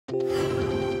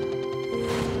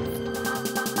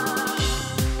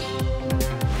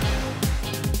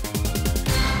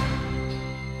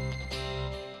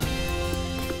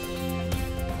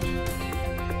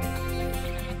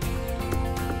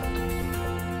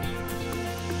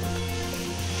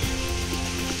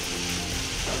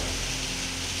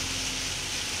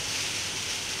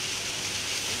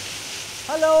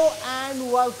Hello and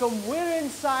welcome. We're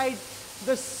inside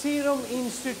the Serum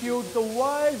Institute, the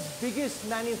world's biggest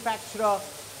manufacturer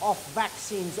of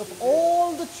vaccines. Of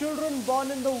all the children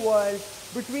born in the world,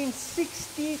 between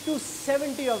 60 to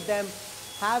 70 of them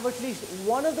have at least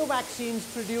one of the vaccines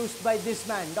produced by this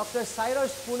man, Dr.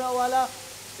 Cyrus Poonawalla,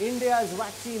 India's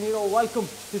vaccine hero. Welcome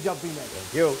to Jab Bhi Main.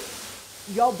 Thank you.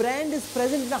 Your brand is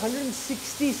present in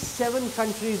 167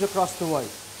 countries across the world.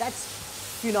 That's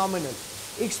phenomenal.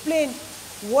 Explain,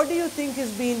 what do you think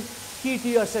has been key to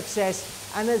your success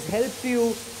and has helped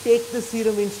you take the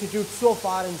Serum Institute so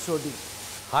far and so deep?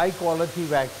 High quality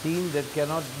vaccine that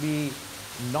cannot be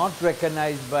not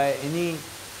recognized by any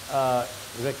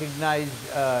recognized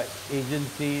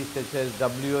agencies such as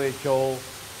WHO,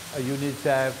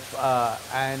 UNICEF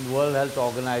and World Health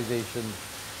Organization.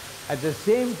 At the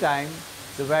same time,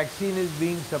 the vaccine is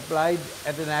being supplied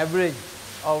at an average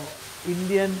of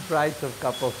Indian price of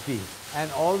cup of tea. And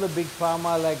all the big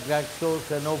pharma like Glaxo,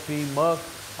 Sanofi, Merck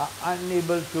are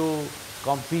unable to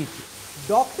compete.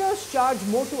 Doctors charge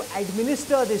more to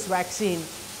administer this vaccine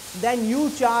than you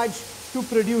charge to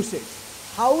produce it.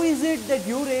 How is it that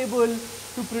you're able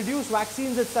to produce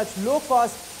vaccines at such low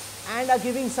cost and are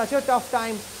giving such a tough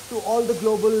time to all the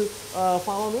global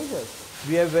pharma majors?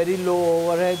 We have very low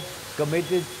overhead,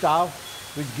 committed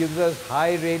staff, which gives us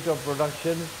high rate of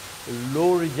production,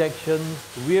 low rejection.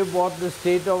 We have bought the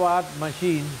state-of-art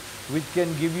machine which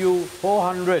can give you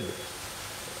 400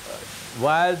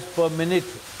 vials per minute,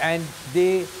 and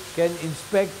they can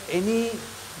inspect any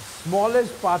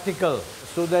smallest particle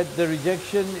so that the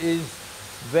rejection is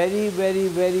very, very,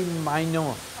 very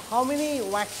minor. How many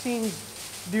vaccines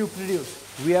do you produce?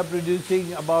 We are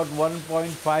producing about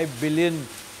 1.5 billion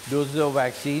doses of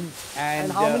vaccine.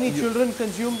 And how many children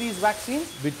consume these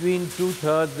vaccines? Between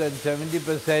 2/3 and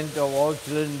 70% of all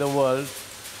children in the world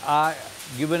are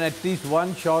given at least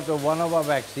one shot of one of our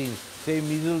vaccines, say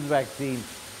measles vaccine,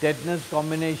 tetanus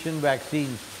combination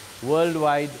vaccines,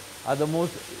 worldwide are the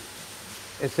most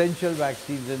essential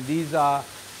vaccines, and these are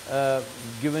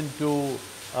given to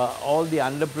all the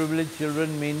underprivileged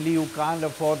children, mainly who can't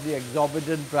afford the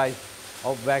exorbitant price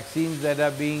of vaccines that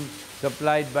are being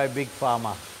supplied by big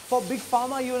pharma. For big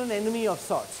pharma, you're an enemy of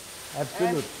sorts.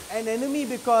 Absolutely. An enemy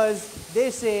because they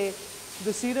say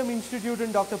the Serum Institute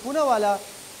and Dr. Poonawalla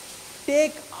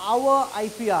take our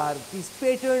IPR, these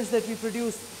patents that we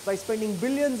produce by spending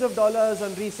billions of dollars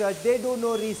on research. They do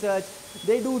no research,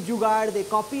 they do jugaad, they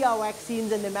copy our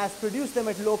vaccines and they mass produce them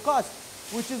at low cost,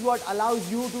 which is what allows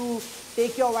you to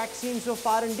take your vaccine so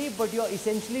far and deep, but you're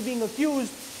essentially being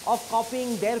accused of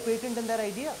copying their patent and their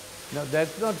idea. Now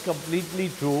that's not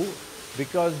completely true,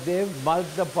 because they've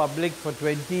mulched the public for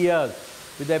 20 years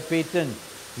with their patents.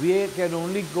 We can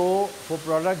only go for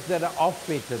products that are off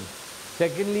patent.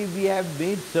 Secondly, we have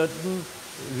made certain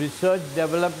research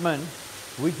development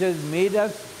which has made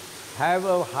us have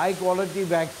a high quality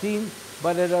vaccine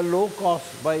but at a low cost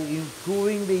by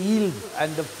improving the yield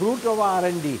and the fruit of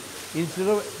R&D. Instead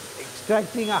of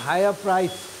extracting a higher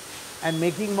price and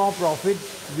making more profit,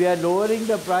 we are lowering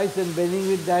the price and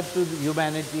bringing that to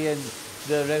humanity and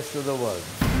the rest of the world.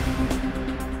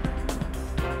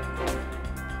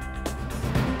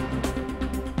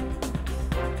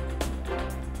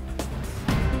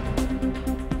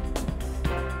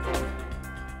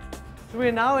 So we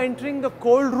are now entering the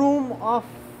cold room of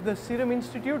the Serum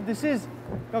Institute. This is,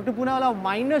 Dr. Poonawalla,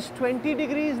 minus 20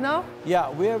 degrees now? Yeah,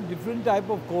 we have different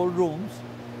type of cold rooms.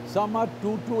 Some are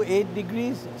 2 to 8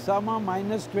 degrees, some are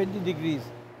minus 20 degrees.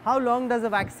 How long does a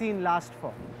vaccine last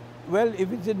for? Well,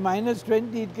 if it's in minus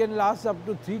 20, it can last up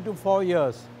to 3 to 4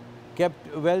 years,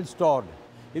 kept well stored.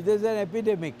 If there's an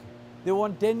epidemic, they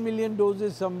want 10 million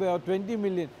doses somewhere or 20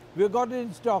 million, we've got it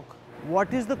in stock.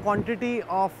 What is the quantity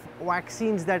of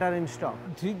vaccines that are in stock?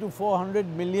 300 to 400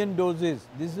 million doses.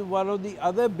 This is one of the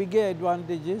other bigger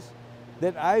advantages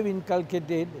that I've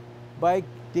inculcated by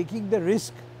taking the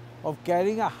risk of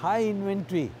carrying a high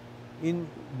inventory in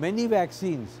many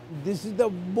vaccines. This is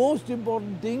the most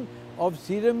important thing of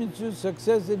Serum Institute's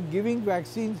success in giving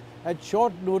vaccines at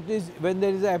short notice when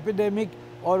there is an epidemic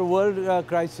or world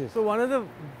crisis. So one of the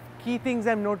key things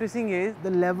I'm noticing is the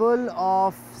level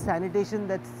of sanitation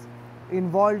that's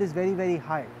involved is very, very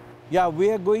high. Yeah,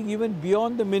 we are going even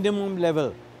beyond the minimum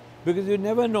level, because you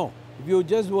never know. If you're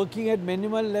just working at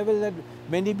minimal level that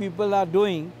many people are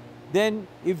doing, then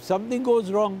if something goes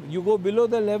wrong, you go below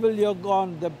the level, you're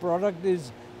gone. The product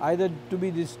is either to be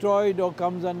destroyed or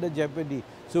comes under jeopardy.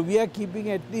 So we are keeping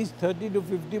at least 30 to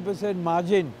 50%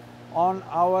 margin on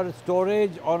our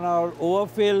storage, on our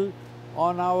overfill,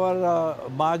 on our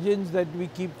margins that we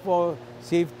keep for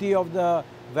safety of the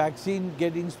vaccine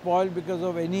getting spoiled because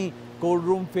of any cold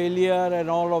room failure and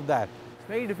all of that. It's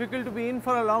very difficult to be in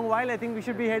for a long while. I think we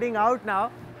should be heading out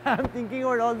now. I'm thinking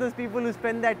about all those people who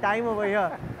spend their time over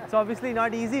here. It's obviously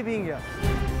not easy being here.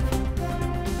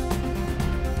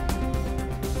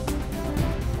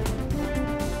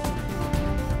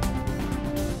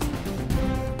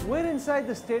 We're inside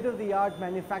the state-of-the-art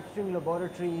manufacturing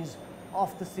laboratories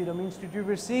of the Serum Institute.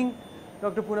 We're seeing,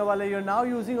 Dr. Poonawalla, you're now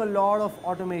using a lot of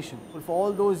automation. For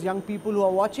all those young people who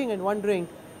are watching and wondering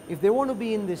if they want to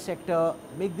be in this sector,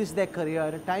 make this their career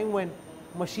at a time when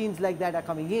machines like that are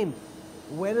coming in,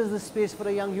 where is the space for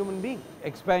a young human being?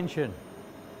 Expansion.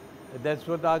 That's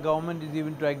what our government is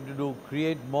even trying to do,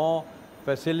 create more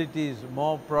facilities,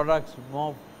 more products,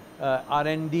 more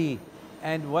R&D.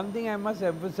 And one thing I must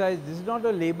emphasize, this is not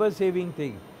a labor-saving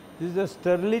thing. This is a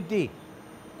sterility,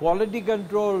 quality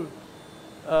control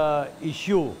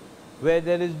issue where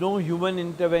there is no human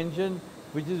intervention,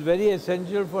 which is very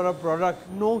essential for a product.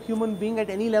 No human being at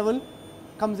any level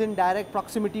comes in direct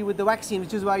proximity with the vaccine,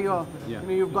 which is why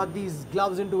you've got these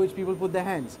gloves into which people put their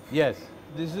hands. Yes,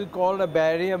 this is called a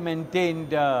barrier-maintained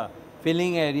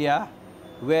filling area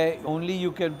where only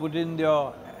you can put in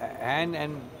your hand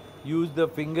and use the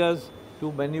fingers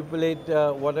to manipulate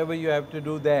whatever you have to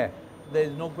do there. There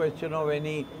is no question of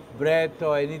any breath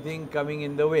or anything coming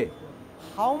in the way.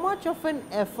 How much of an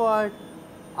effort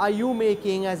are you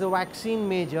making as a vaccine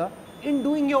major in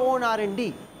doing your own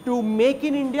R&D to make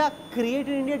in India, create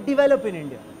in India, develop in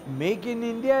India? Make in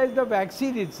India is the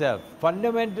vaccine itself.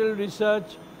 Fundamental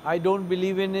research, I don't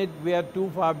believe in it. We are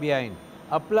too far behind.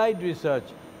 Applied research,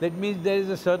 that means there is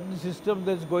a certain system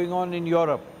that's going on in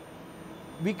Europe.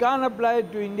 We can't apply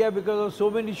it to India because of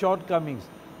so many shortcomings.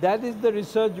 That is the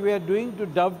research we are doing to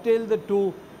dovetail the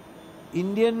two: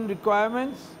 Indian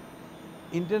requirements,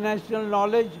 international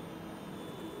knowledge,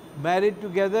 married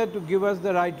together to give us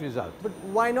the right result. But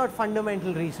why not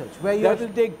fundamental research? That will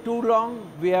take too long.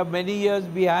 We are many years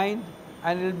behind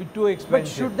and it will be too expensive. But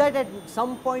should that at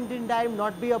some point in time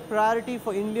not be a priority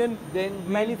for Indian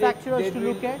manufacturers to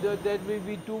look at? That will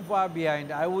be too far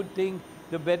behind. I would think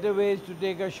the better way is to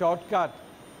take a shortcut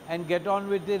and get on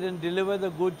with it and deliver the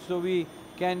goods so we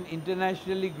can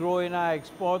internationally grow in our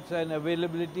exports and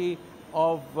availability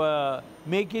of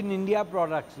make in India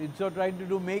products. Instead of trying to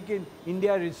do make in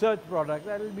India research products,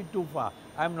 that will be too far.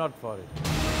 I'm not for it.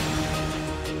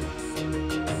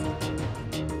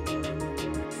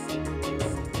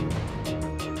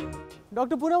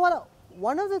 Dr. Poonawalla,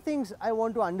 one of the things I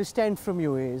want to understand from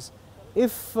you is,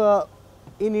 if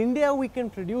in India we can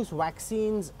produce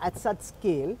vaccines at such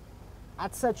scale,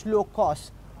 at such low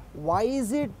cost, why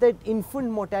is it that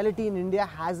infant mortality in India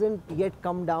hasn't yet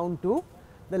come down to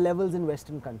the levels in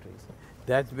Western countries?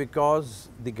 That's because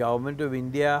the government of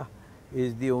India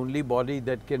is the only body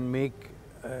that can make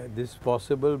this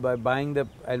possible by buying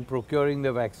and procuring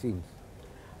the vaccines.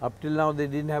 Up till now they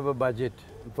didn't have a budget.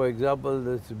 For example,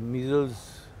 this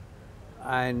measles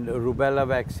and rubella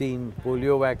vaccine,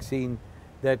 polio vaccine,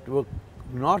 that were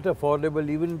not affordable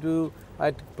even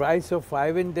at price of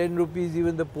 5 and 10 rupees,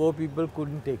 even the poor people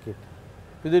couldn't take it.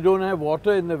 Because they don't have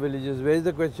water in the villages. Where is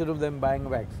the question of them buying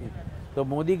vaccine? The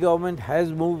Modi government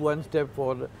has moved one step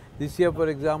forward. This year, for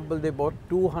example, they bought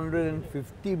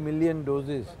 250 million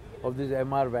doses of this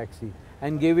MR vaccine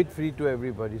and gave it free to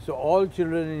everybody. So all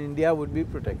children in India would be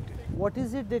protected. What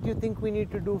is it that you think we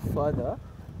need to do further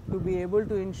to be able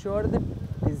to ensure that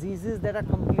diseases that are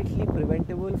completely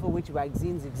preventable, for which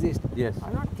vaccines exist,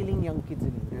 are not killing young kids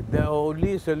in India? The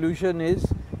only solution is,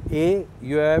 A,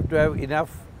 you have to have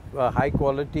enough high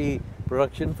quality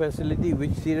production facility,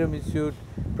 which Serum Institute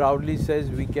proudly says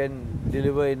we can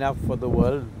deliver enough for the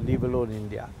world, leave alone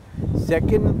India.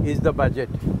 Second is the budget.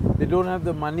 They don't have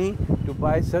the money to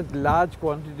buy such large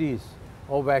quantities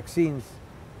of vaccines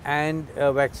and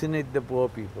vaccinate the poor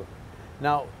people.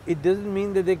 Now, it doesn't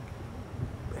mean that the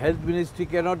health ministry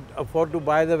cannot afford to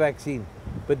buy the vaccine,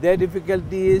 but their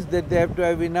difficulty is that they have to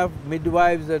have enough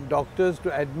midwives and doctors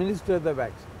to administer the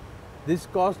vaccine. This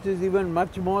cost is even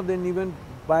much more than even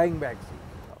buying vaccines.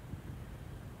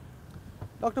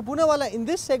 Dr. Poonawalla, in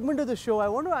this segment of the show, I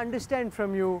want to understand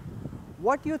from you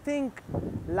what you think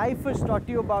life has taught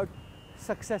you about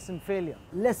success and failure.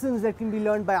 Lessons that can be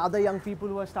learned by other young people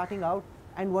who are starting out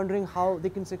and wondering how they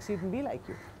can succeed and be like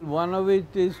you. One of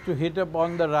it is to hit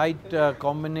upon the right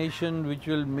combination which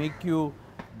will make you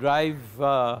drive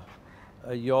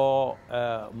your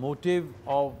motive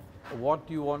of what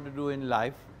you want to do in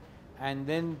life, and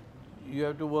then you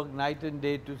have to work night and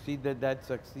day to see that that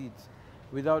succeeds.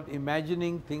 Without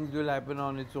imagining things will happen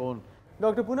on its own.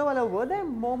 Dr. Poonawalla, were there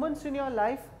moments in your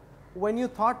life when you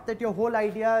thought that your whole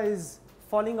idea is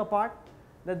falling apart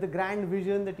that the grand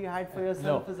vision that you had for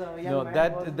yourself as a young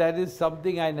man? That is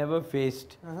something I never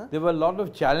faced. There were a lot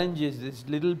of challenges. This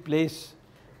little place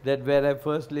where I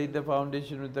first laid the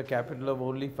foundation with a capital of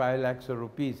only 5 lakhs of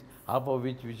rupees, half of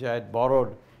which I had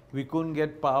borrowed. We couldn't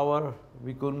get power,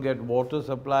 we couldn't get water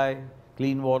supply,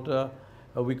 clean water,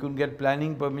 we couldn't get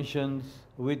planning permissions.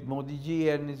 With Modi ji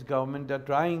and his government are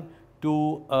trying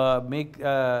to make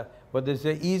what they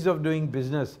say ease of doing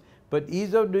business. But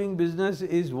ease of doing business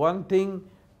is one thing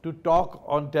to talk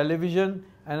on television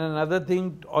and another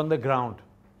thing on the ground.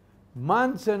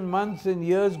 Months and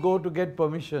years go to get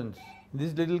permissions.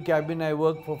 This little cabin I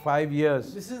worked for 5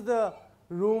 years. This is the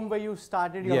room where you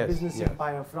started your business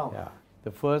empire from. Yeah.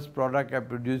 The first product I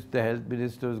produced, the health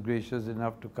minister was gracious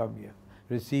enough to come here,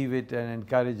 receive it and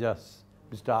encourage us.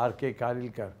 Mr. R.K.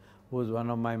 Karilkar, who was one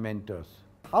of my mentors.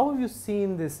 How have you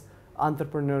seen this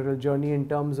entrepreneurial journey in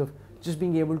terms of just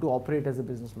being able to operate as a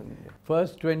businessman?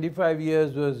 First 25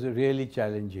 years was really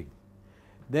challenging.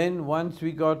 Then once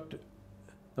we got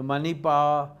the money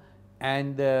power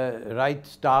and the right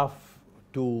staff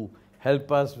to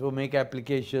help us to make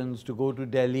applications, to go to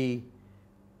Delhi,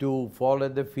 to fall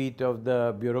at the feet of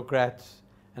the bureaucrats.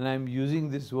 And I'm using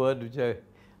this word which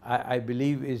I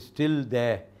believe is still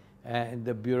there. And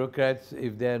the bureaucrats,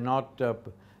 if they're not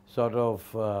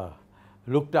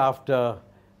looked after,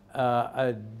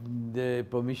 the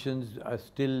permissions are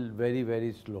still very,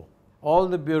 very slow. All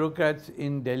the bureaucrats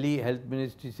in Delhi Health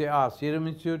Ministry say, Serum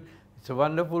Institute, it's a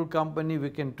wonderful company,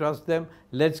 we can trust them,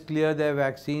 let's clear their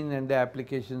vaccine and their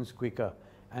applications quicker.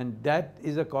 And that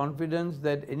is a confidence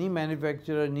that any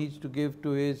manufacturer needs to give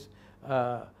to his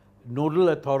nodal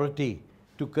authority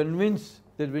to convince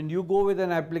that when you go with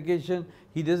an application,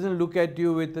 he doesn't look at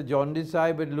you with a jaundiced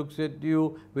eye, but looks at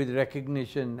you with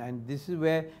recognition. And this is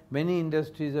where many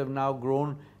industries have now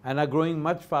grown and are growing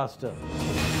much faster.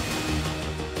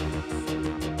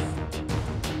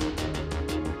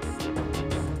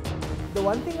 The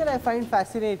one thing that I find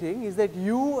fascinating is that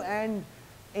you and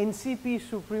NCP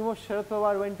Supremo Sharad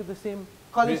Pawar went to the same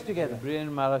college together.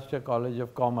 Brian Maharashtra College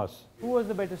of Commerce. Who was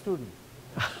the better student?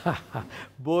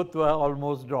 Both were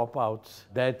almost dropouts.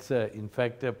 That's in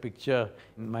fact a picture.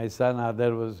 My son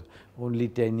Adar was only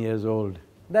 10 years old.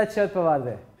 That's Sharad Pawar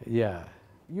there? Yeah.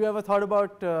 You ever thought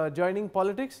about joining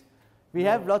politics? We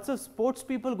have lots of sports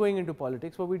people going into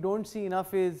politics. What we don't see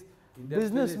enough is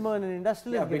businessmen and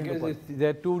industrialists getting into politics.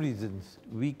 There are two reasons.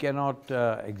 We cannot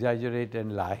exaggerate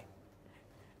and lie.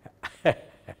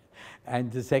 And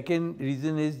the second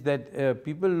reason is that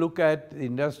people look at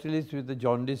industrialists with a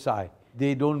jaundiced eye.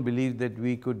 They don't believe that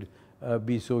we could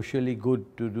be socially good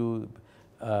to do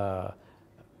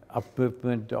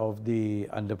upliftment of the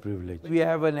underprivileged. We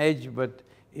have an edge, but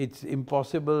it's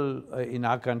impossible in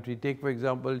our country. Take for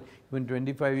example, even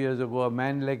 25 years ago, a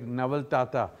man like Naval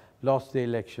Tata lost the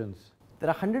elections. There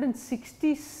are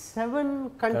 167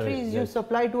 countries you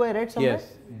supply to, I read somewhere?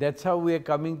 Yes, that's how we are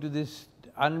coming to this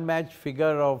unmatched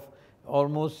figure of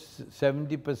almost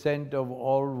 70% of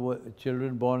all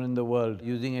children born in the world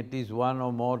using at least one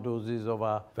or more doses of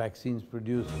our vaccines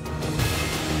produced.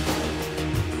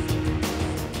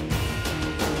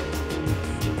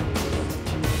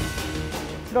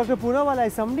 Dr. Poonawalla,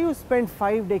 as somebody who spent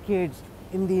 5 decades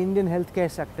in the Indian healthcare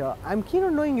sector, I'm keen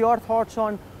on knowing your thoughts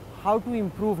on how to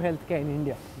improve healthcare in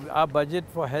India. Our budget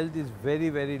for health is very,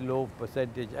 very low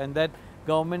percentage, and that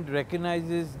government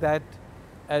recognizes that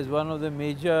as one of the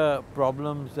major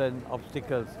problems and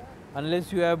obstacles.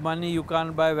 Unless you have money, you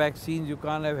can't buy vaccines, you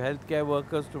can't have healthcare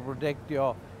workers to protect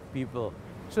your people.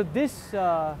 So this,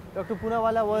 Dr.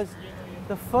 Poonawalla, was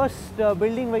the first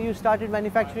building where you started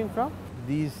manufacturing from?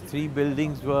 These 3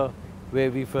 buildings were where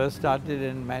we first started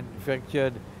and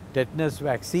manufactured tetanus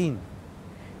vaccine.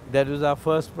 That was our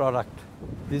first product.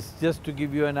 This just to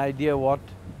give you an idea what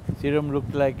serum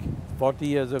looked like 40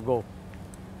 years ago.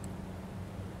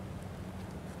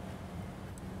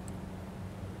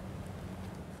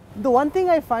 The one thing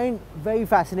I find very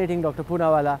fascinating, Dr.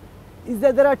 Poonawalla, is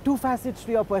that there are 2 facets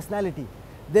to your personality.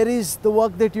 There is the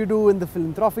work that you do in the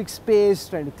philanthropic space,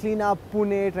 trying to clean up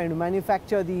Pune, trying to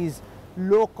manufacture these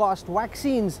low-cost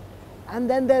vaccines. And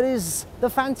then there is the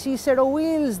fancy set of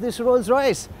wheels, this Rolls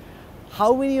Royce.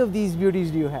 How many of these beauties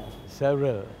do you have?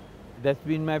 Several. That's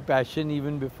been my passion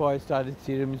even before I started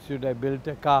Serum Institute. I built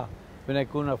a car when I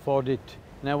couldn't afford it.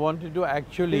 And I wanted to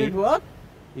actually… Did it work?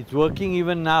 It's working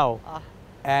even now.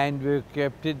 And we've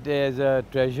kept it as a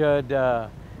treasured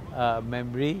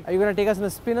memory. Are you going to take us on a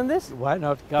spin on this? Why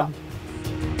not? Come.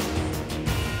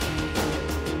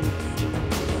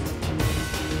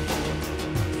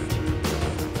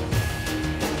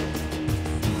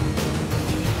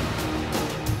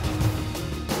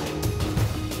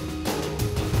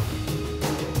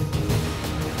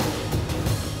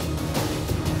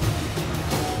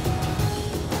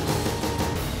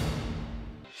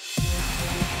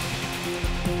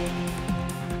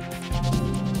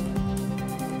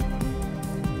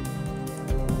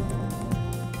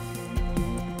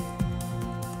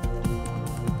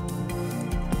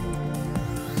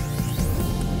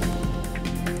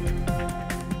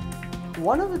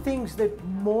 One of the things that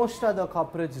most other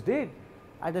corporates did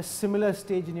at a similar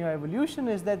stage in your evolution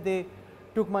is that they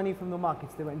took money from the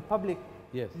markets, they went public.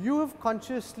 Yes. You have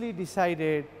consciously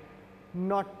decided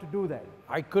not to do that.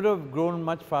 I could have grown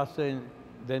much faster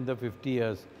than the 50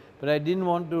 years, but I didn't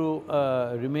want to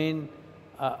remain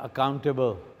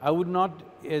accountable. I would not,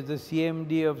 as the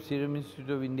CMD of Serum Institute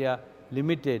of India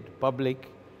Limited,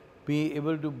 public, be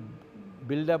able to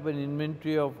build up an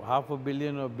inventory of 500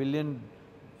 million or billion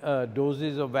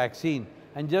doses of vaccine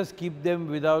and just keep them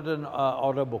without an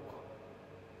order book.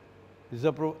 It's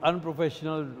an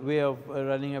unprofessional way of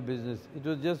running a business. It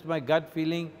was just my gut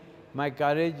feeling, my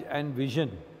courage and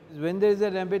vision. When there is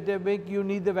an epidemic, you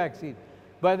need the vaccine.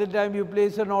 By the time you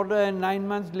place an order and 9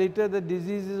 months later, the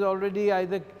disease is already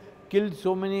either killed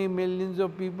so many millions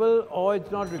of people or it's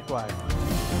not required.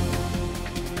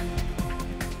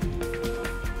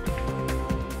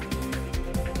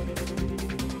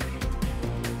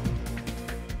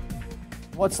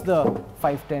 What's the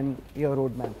 5-10 year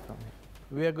roadmap from here?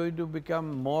 We are going to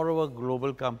become more of a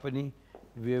global company.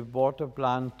 We have bought a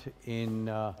plant in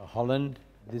Holland.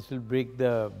 This will break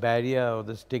the barrier or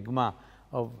the stigma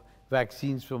of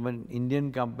vaccines from an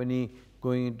Indian company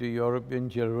going into European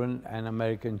children and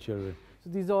American children.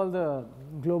 So these are all the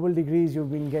global degrees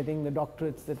you've been getting, the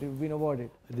doctorates that you've been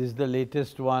awarded. This is the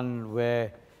latest one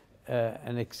where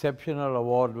an exceptional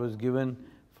award was given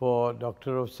for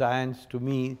Doctor of Science to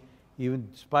me, even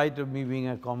in spite of me being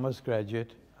a commerce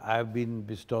graduate. I have been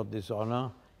bestowed this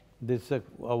honor. This is an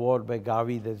award by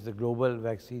Gavi, that's the Global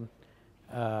Vaccine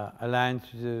Alliance,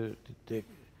 which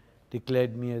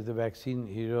declared me as the vaccine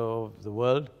hero of the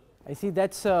world. I see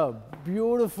that's a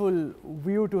beautiful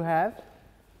view to have,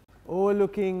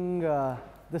 overlooking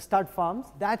the stud farms.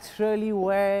 That's really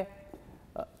where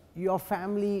your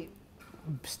family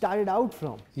started out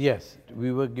from. Yes,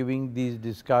 we were giving these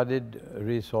discarded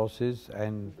racehorses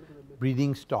and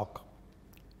breeding stock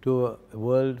to a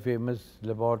world famous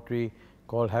laboratory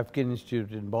called Hafkin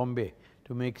Institute in Bombay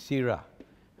to make sera.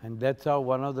 And that's how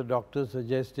one of the doctors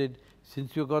suggested,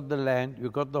 since you got the land, you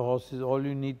got the horses, all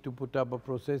you need to put up a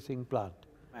processing plant.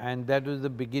 And that was the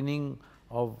beginning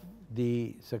of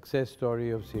the success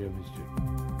story of Serum Institute.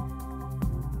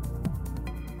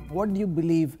 What do you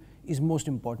believe is most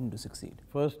important to succeed?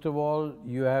 First of all,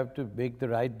 you have to make the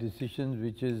right decisions,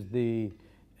 which is the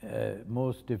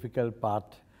most difficult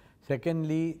part.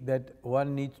 Secondly, that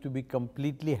one needs to be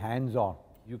completely hands-on.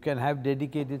 You can have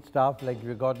dedicated staff like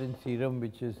we got in Serum,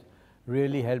 which has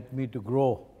really helped me to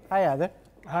grow. Hi, Adar.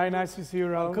 Hi, nice to see you,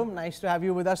 Rahul. Welcome. Nice to have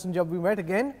you with us in Job We Met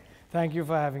again. Thank you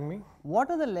for having me.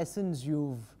 What are the lessons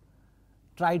you've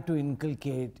tried to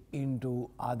inculcate into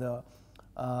Adar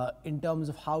in terms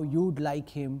of how you'd like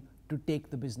him to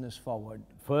take the business forward?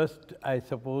 First, I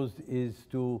suppose, is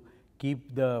to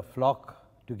keep the flock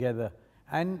together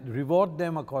and reward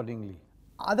them accordingly.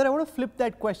 Adar, I want to flip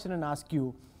that question and ask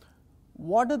you,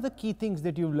 what are the key things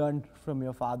that you've learned from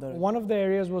your father? One of the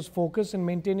areas was focus in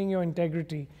maintaining your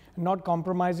integrity, and not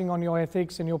compromising on your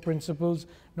ethics and your principles,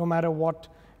 no matter what,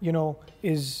 you know,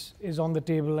 is on the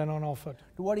table and on offer.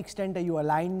 To what extent are you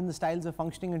aligned in the styles of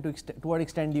functioning, and to what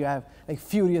extent do you have like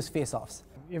furious face-offs?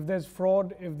 If there's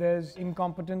fraud, if there's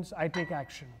incompetence, I take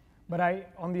action. But I,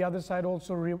 on the other side,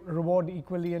 also reward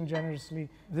equally and generously.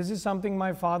 This is something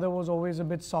my father was always a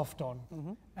bit soft on.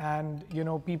 And, you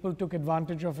know, people took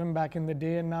advantage of him back in the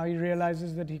day, and now he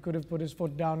realizes that he could have put his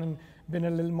foot down and been a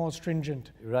little more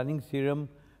stringent. Running Serum,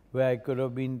 where I could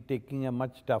have been taking a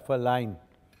much tougher line,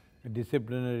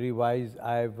 disciplinary-wise,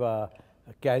 I've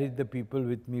carried the people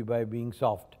with me by being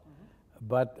soft.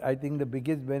 But I think the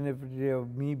biggest benefit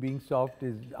of me being soft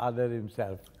is Adar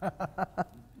himself.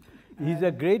 He's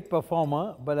a great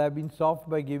performer, but I've been soft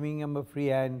by giving him a free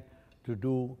hand to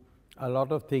do a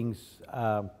lot of things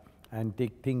and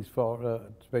take things for,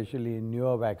 especially in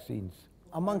newer vaccines.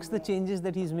 Amongst the changes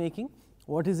that he's making,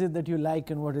 what is it that you like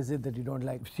and what is it that you don't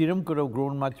like? Serum could have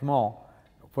grown much more.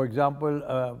 For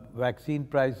example, vaccine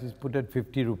price is put at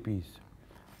 50 rupees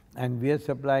and we are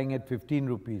supplying at 15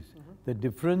 rupees. The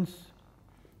difference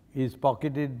is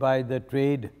pocketed by the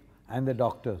trade and the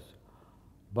doctors.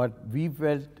 But we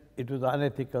felt it was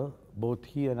unethical, both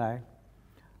he and I,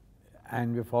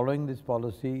 and we're following this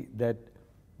policy that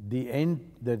the end,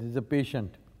 that is the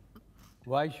patient,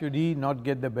 why should he not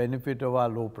get the benefit of our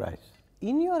low price?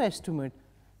 In your estimate,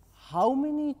 how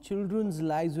many children's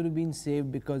lives would have been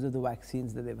saved because of the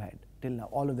vaccines that they've had till now,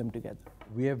 all of them together?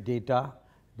 We have data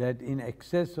that in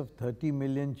excess of 30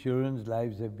 million children's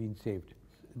lives have been saved.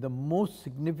 The most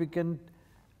significant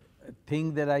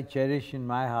thing that I cherish in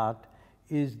my heart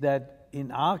is that in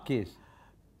our case,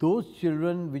 those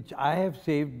children which I have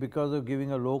saved because of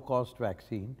giving a low-cost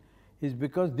vaccine, is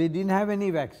because they didn't have any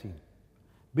vaccine.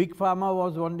 Big Pharma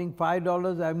was wanting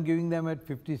 $5, I'm giving them at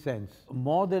 50 cents.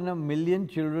 More than 1 million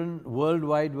children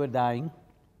worldwide were dying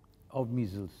of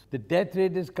measles. The death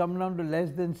rate has come down to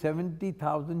less than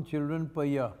 70,000 children per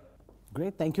year.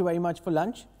 Great, thank you very much for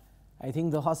lunch. I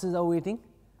think the horses are waiting.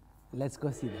 Let's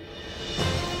go see them.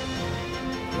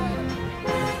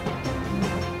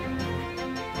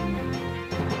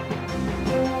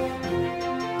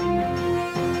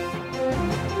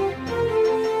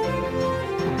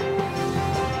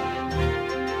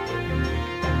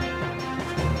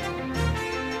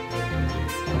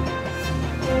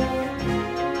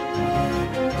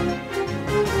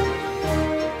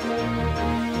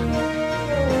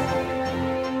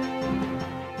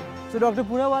 So Dr.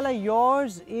 Poonawalla,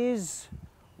 yours is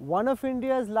one of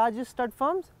India's largest stud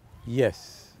farms?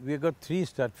 Yes, we've got 3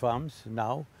 stud farms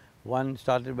now. One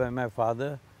started by my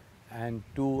father and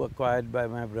 2 acquired by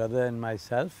my brother and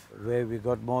myself, where we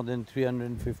got more than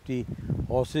 350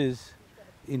 horses,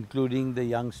 including the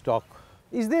young stock.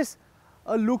 Is this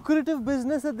a lucrative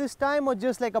business at this time, or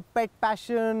just like a pet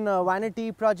passion, a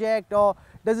vanity project, or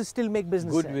does it still make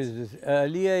business Good sense? business.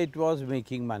 Earlier it was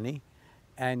making money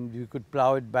and you could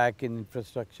plow it back in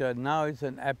infrastructure. Now it's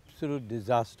an absolute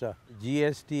disaster.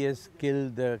 GST has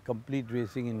killed the complete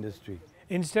racing industry.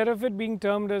 Instead of it being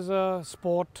termed as a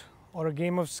sport or a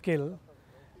game of skill,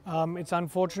 it's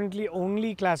unfortunately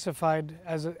only classified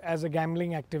as a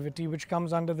gambling activity, which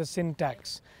comes under the sin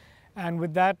tax. And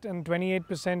with that and 28%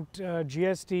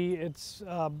 GST, it's,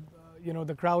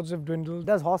 the crowds have dwindled.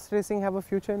 Does horse racing have a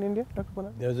future in India, Dr.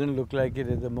 Poonawalla? Doesn't look like it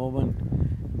at the moment.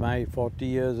 My 40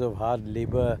 years of hard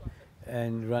labor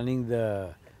and running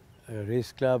the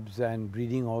race clubs and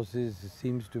breeding horses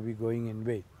seems to be going in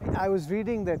vain. I was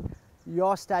reading that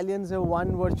your stallions have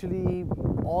won virtually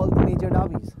all the major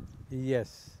derbies.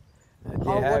 Yes.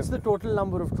 What's the total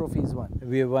number of trophies won?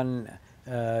 We have won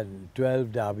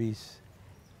 12 derbies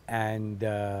and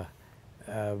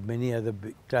many other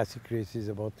big classic races,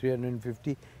 about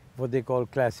 350, what they call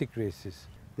classic races.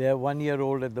 They are 1 year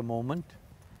old at the moment,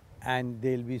 and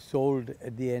they'll be sold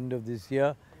at the end of this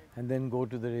year and then go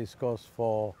to the racecourse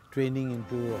for training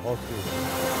into horse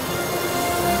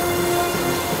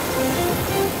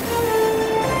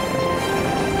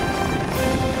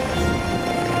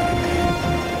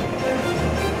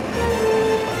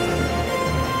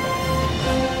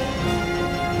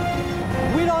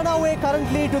We're on our way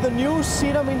currently to the new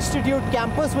Serum Institute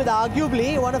campus with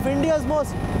arguably one of India's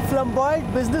most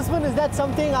flamboyant businessmen. Is that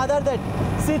something other that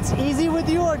sits easy with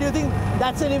you, or do you think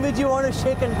that's an image you want to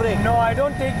shake and break? No, I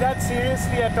don't take that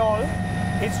seriously at all.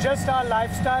 It's just our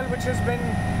lifestyle which has been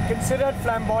considered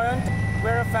flamboyant.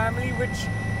 We're a family which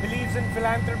believes in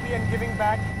philanthropy and giving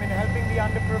back and helping the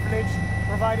underprivileged,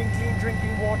 providing clean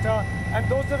drinking water, and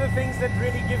those are the things that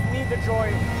really give me the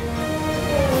joy.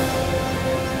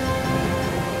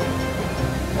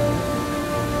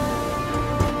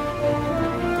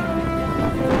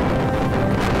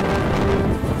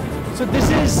 So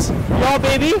this is your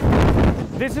baby?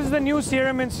 This is the new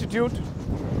Serum Institute.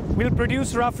 We'll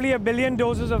produce roughly 1 billion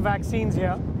doses of vaccines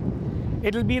here.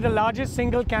 It'll be the largest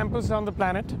single campus on the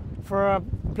planet for a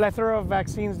plethora of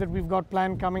vaccines that we've got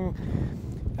planned coming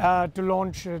to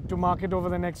launch to market over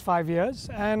the next 5 years.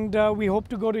 And we hope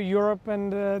to go to Europe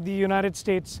and the United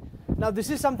States. Now this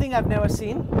is something I've never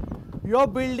seen. You're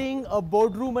building a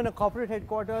boardroom and a corporate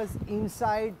headquarters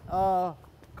inside a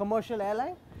commercial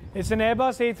airline? It's an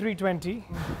Airbus A320.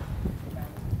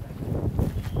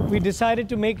 We decided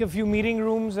to make a few meeting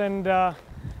rooms and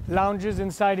lounges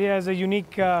inside here as a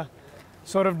unique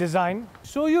sort of design.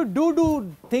 So you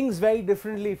do things very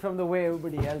differently from the way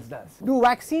everybody else does. Do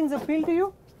vaccines appeal to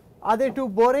you? Are they too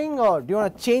boring, or do you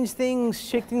want to change things,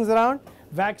 shake things around?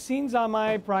 Vaccines are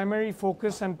my primary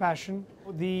focus and passion.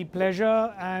 The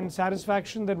pleasure and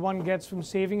satisfaction that one gets from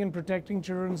saving and protecting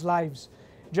children's lives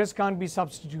just can't be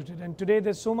substituted. And today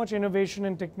there's so much innovation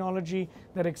and technology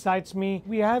that excites me.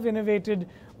 We have innovated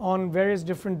on various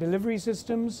different delivery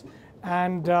systems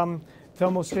and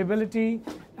thermostability,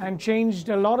 and changed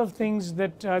a lot of things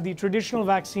that the traditional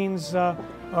vaccines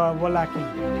were lacking.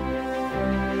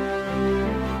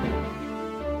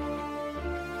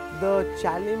 The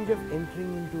challenge of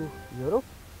entering into Europe,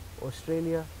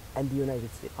 Australia and the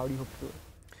United States, how do you hope to do it?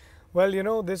 Well, you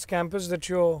know, this campus that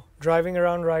you're driving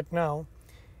around right now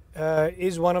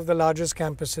is one of the largest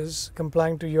campuses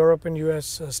complying to Europe and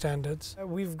US standards.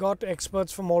 We've got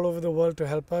experts from all over the world to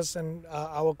help us, and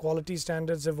our quality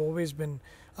standards have always been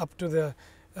up to the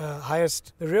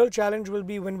highest. The real challenge will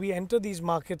be when we enter these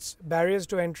markets, barriers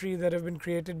to entry that have been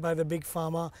created by the big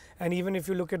pharma, and even if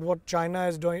you look at what China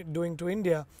is doing to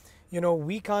India, you know,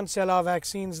 we can't sell our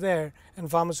vaccines there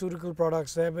and pharmaceutical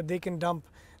products there, but they can dump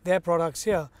their products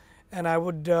here. And I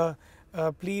would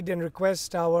plead and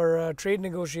request our trade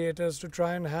negotiators to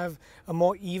try and have a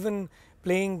more even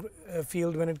playing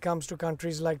field when it comes to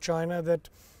countries like China that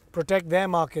protect their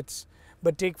markets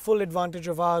but take full advantage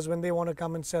of ours when they want to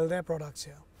come and sell their products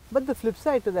here. But the flip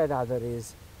side to that, Adar,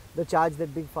 is the charge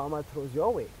that Big Pharma throws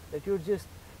your way, that you're just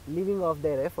leaving off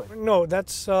their effort. No,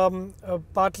 that's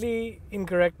partly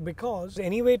incorrect, because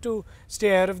any way to stay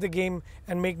ahead of the game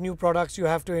and make new products, you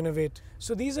have to innovate.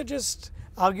 So these are just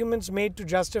arguments made to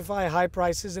justify high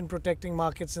prices and protecting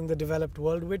markets in the developed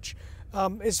world, which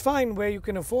is fine where you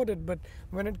can afford it, but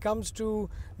when it comes to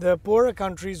the poorer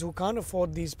countries who can't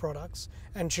afford these products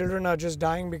and children are just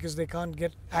dying because they can't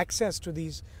get access to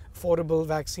these affordable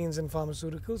vaccines and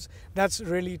pharmaceuticals, that's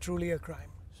really truly a crime.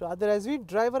 So Adar, as we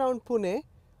drive around Pune,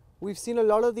 we've seen a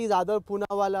lot of these other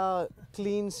Poonawalla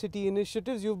clean city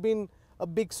initiatives. You've been a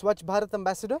big Swachh Bharat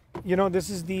ambassador. You know, this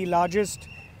is the largest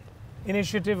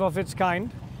initiative of its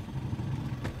kind.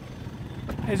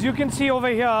 As you can see over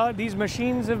here, these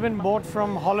machines have been bought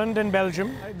from Holland and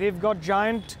Belgium. They've got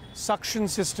giant suction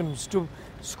systems to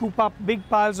scoop up big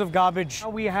piles of garbage. Now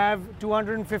we have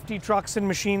 250 trucks and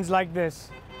machines like this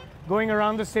going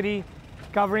around the city,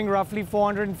 covering roughly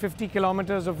 450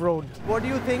 kilometers of road. What do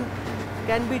you think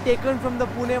can be taken from the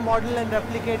Pune model and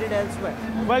replicated elsewhere?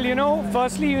 Well, you know,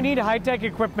 firstly, you need high-tech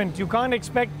equipment. You can't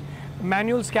expect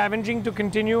manual scavenging to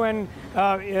continue, and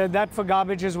that for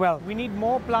garbage as well. We need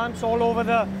more plants all over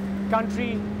the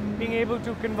country being able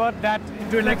to convert that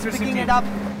into electricity. Picking it up.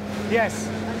 Yes,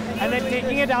 and then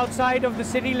taking it outside of the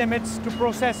city limits to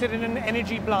process it in an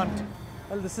energy plant.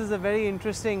 Well, this is a very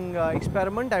interesting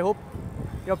experiment. I hope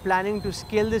you're planning to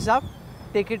scale this up,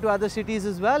 take it to other cities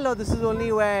as well, or this is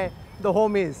only where the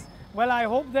home is? Well, I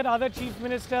hope that other chief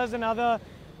ministers and other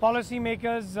policy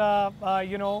makers,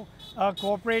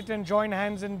 cooperate and join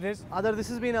hands in this. Adar, this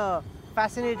has been a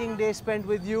fascinating day spent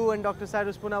with you and Dr.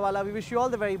 Cyrus Poonawalla. We wish you all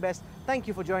the very best. Thank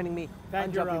you for joining me.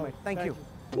 Thank you, Rahul. Thank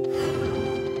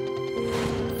you.